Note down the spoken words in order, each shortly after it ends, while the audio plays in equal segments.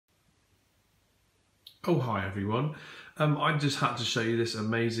Oh, hi everyone. I just had to show you this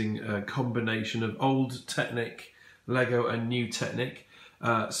amazing combination of old Technic Lego and new Technic.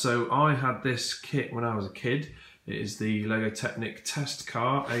 So I had this kit when I was a kid. It is the Lego Technic Test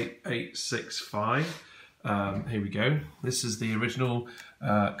Car 8865. Here we go. This is the original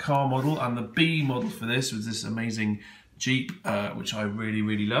car model, and the B model for this was this amazing Jeep, which I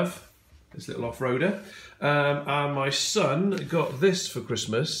really love. This little off-roader. And my son got this for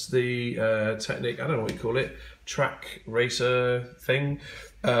Christmas, the Technic, I don't know what you call it, track racer thing,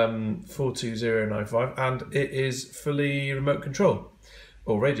 42095, and it is fully remote control,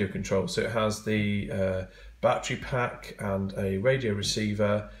 or radio control. So it has the battery pack and a radio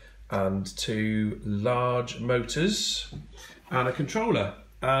receiver and two large motors and a controller.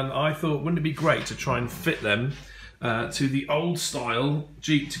 And I thought, wouldn't it be great to try and fit them to the old style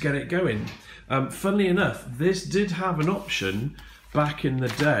Jeep to get it going. Funnily enough, this did have an option back in the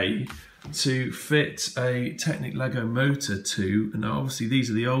day to fit a Technic Lego motor to, and obviously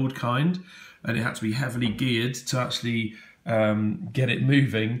these are the old kind, and it had to be heavily geared to actually get it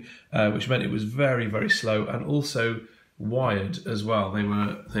moving, which meant it was very slow, and also wired as well.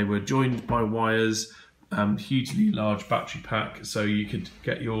 They were joined by wires. Hugely large battery pack, so you could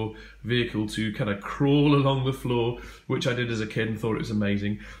get your vehicle to kind of crawl along the floor, which I did as a kid and thought it was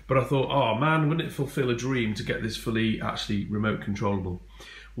amazing. But I thought, oh man, wouldn't it fulfill a dream to get this fully actually remote controllable.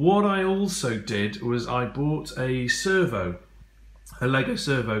 What I also did was I bought a servo, a Lego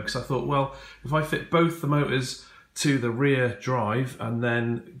servo, because I thought, well, if I fit both the motors to the rear drive and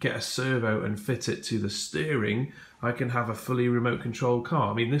then get a servo and fit it to the steering, I can have a fully remote control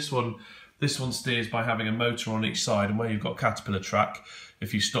car. I mean, this one steers by having a motor on each side, and where you've got Caterpillar track,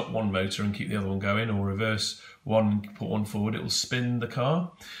 if you stop one motor and keep the other one going, or reverse one and put one forward, it will spin the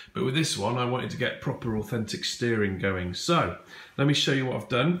car. But with this one, I wanted to get proper authentic steering going. So let me show you what I've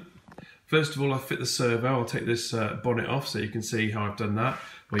done. First of all, I fit the servo. I'll take this bonnet off so you can see how I've done that.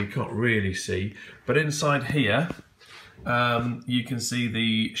 Well, you can't really see, but inside here, you can see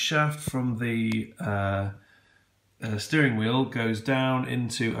the shaft from the steering wheel goes down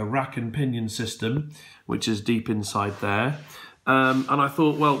into a rack and pinion system, which is deep inside there. And I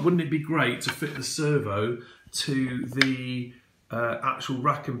thought, well, wouldn't it be great to fit the servo to the actual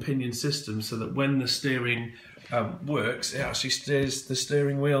rack and pinion system, so that when the steering works, it actually steers the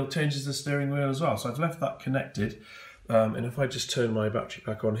steering wheel, changes the steering wheel as well. So I've left that connected. And if I just turn my battery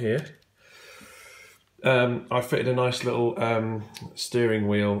pack on here, I fitted a nice little steering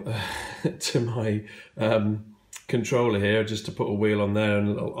wheel to my controller here, just to put a wheel on there and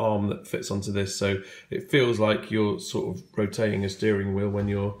a little arm that fits onto this, so it feels like you're sort of rotating a steering wheel when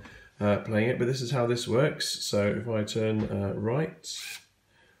you're playing it. But this is how this works. So if I turn right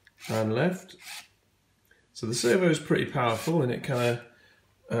and left, so the servo is pretty powerful, and it kind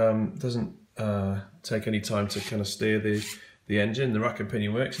of doesn't take any time to kind of steer the engine. The rack and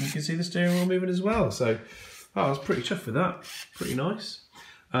pinion works, and you can see the steering wheel moving as well. So I was pretty chuffed with that, pretty nice.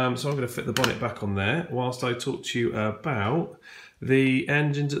 So I'm going to fit the bonnet back on there whilst I talk to you about the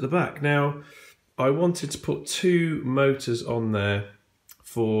engines at the back. Now, I wanted to put two motors on there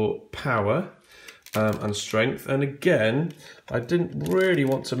for power and strength. And again, I didn't really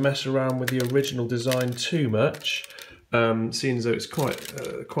want to mess around with the original design too much, seeing as though it's quite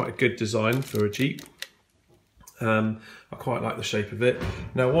a good design for a Jeep. I quite like the shape of it.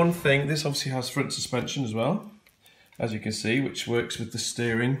 Now, one thing, this obviously has front suspension as well, as you can see, which works with the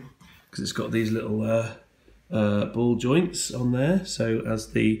steering, because it's got these little ball joints on there. So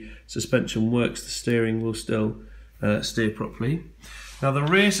as the suspension works, the steering will still steer properly. Now, the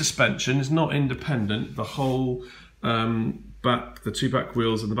rear suspension is not independent. The whole the two back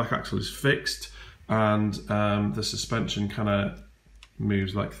wheels and the back axle is fixed, and the suspension kind of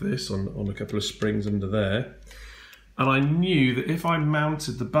moves like this on a couple of springs under there. And I knew that if I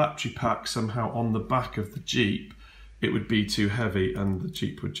mounted the battery pack somehow on the back of the Jeep, it would be too heavy and the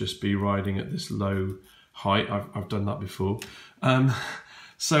Jeep would just be riding at this low height. I've done that before.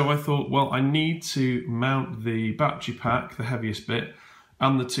 So I thought, well, I need to mount the battery pack, the heaviest bit,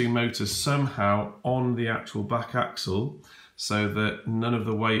 and the two motors somehow on the actual back axle, so that none of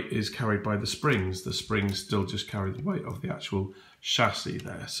the weight is carried by the springs. The springs still just carry the weight of the actual chassis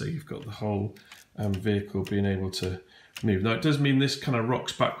there. So you've got the whole vehicle being able to move. Now, it does mean this kind of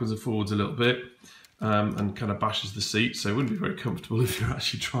rocks backwards and forwards a little bit, and kind of bashes the seat, so it wouldn't be very comfortable if you're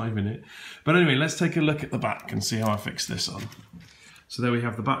actually driving it. But anyway, let's take a look at the back and see how I fix this on. So there we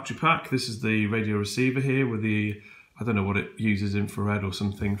have the battery pack. This is the radio receiver here with the, I don't know what it uses, infrared or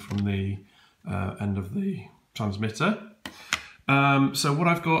something from the end of the transmitter. So what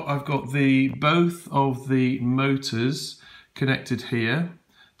I've got both of the motors connected here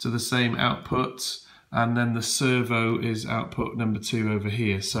to the same output and then the servo is output number 2 over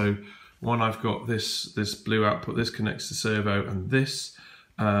here. So one, I've got this blue output, this connects to servo, and this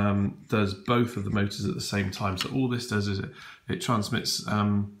does both of the motors at the same time. So all this does is it transmits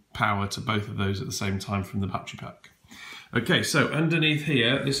power to both of those at the same time from the battery pack. Okay, so underneath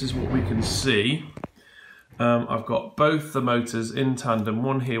here, this is what we can see. I've got both the motors in tandem,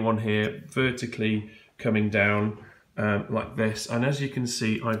 one here, vertically coming down like this. And as you can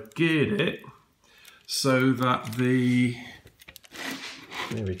see, I've geared it so that there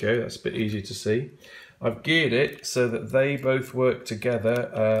we go, that's a bit easier to see. I've geared it so that they both work together.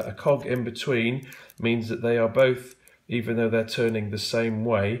 A cog in between means that they are both, even though they're turning the same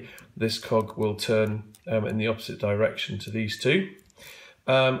way, this cog will turn in the opposite direction to these two.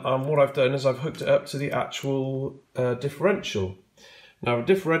 And what I've done is I've hooked it up to the actual differential. Now a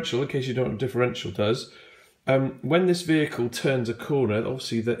differential, in case you don't know what a differential does, when this vehicle turns a corner,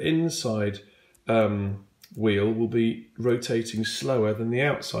 obviously the inside wheel will be rotating slower than the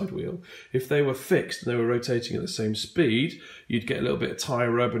outside wheel. If they were fixed and they were rotating at the same speed, you'd get a little bit of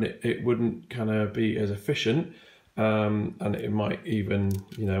tyre rub and it wouldn't kind of be as efficient. And it might even,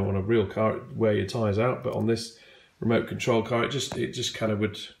 you know, on a real car wear your tyres out, but on this remote control car, it just kind of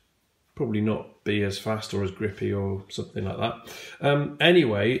would probably not be as fast or as grippy or something like that.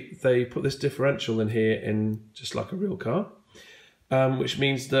 Anyway, they put this differential in here in just like a real car. Which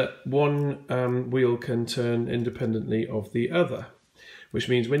means that one wheel can turn independently of the other, which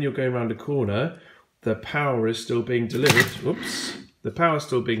means when you're going around a corner, the power is still being delivered. Oops, the power is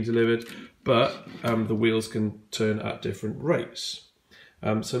still being delivered, but the wheels can turn at different rates.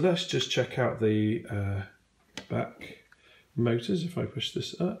 So let's just check out the back motors if I push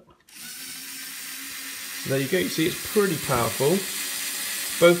this up. So there you go, you see it's pretty powerful.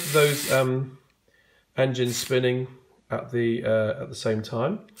 Both of those engines spinning at the same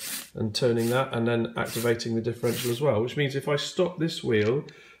time and turning that and then activating the differential as well, which means if I stop this wheel,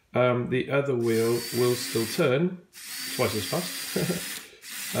 the other wheel will still turn twice as fast.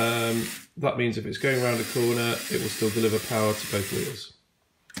 That means if it's going around a corner, it will still deliver power to both wheels.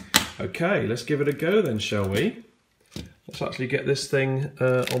 Okay, let's give it a go then, shall we? Let's actually get this thing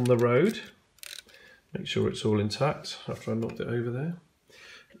on the road. Make sure it's all intact after I knocked it over there.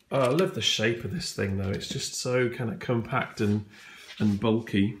 Oh, I love the shape of this thing though, it's just so kind of compact and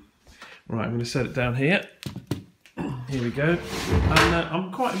bulky. Right, I'm going to set it down here. Here we go. And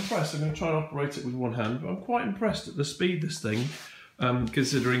I'm quite impressed. I'm going to try and operate it with one hand, but I'm quite impressed at the speed this thing,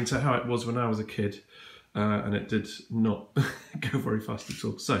 considering to how it was when I was a kid. And it did not go very fast at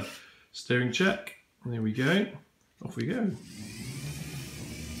all. So, steering check. There we go. Off we go.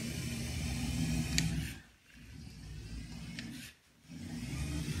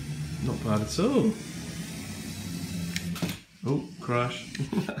 Not bad at all. Oh, crash.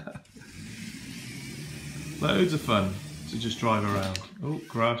 Loads of fun to just drive around. Oh,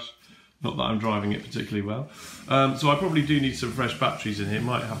 crash. Not that I'm driving it particularly well. So I probably do need some fresh batteries in here. It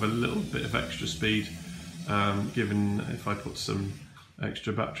might have a little bit of extra speed, given if I put some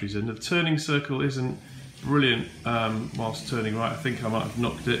extra batteries in. The turning circle isn't brilliant whilst turning right. I think I might have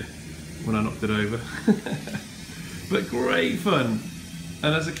knocked it when I knocked it over. But great fun.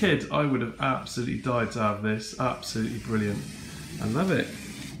 And as a kid, I would have absolutely died to have this. Absolutely brilliant. I love it.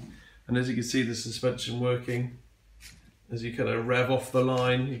 And as you can see, the suspension working. As you kind of rev off the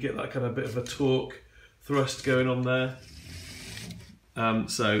line, you get that kind of bit of a torque thrust going on there.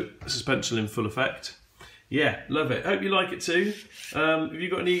 So suspension in full effect. Yeah, love it. Hope you like it too. Have you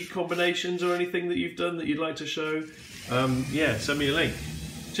got any combinations or anything that you've done that you'd like to show? Yeah, send me a link.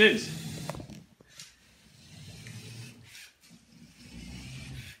 Cheers.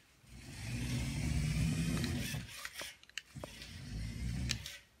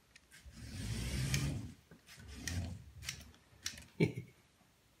 Hehehe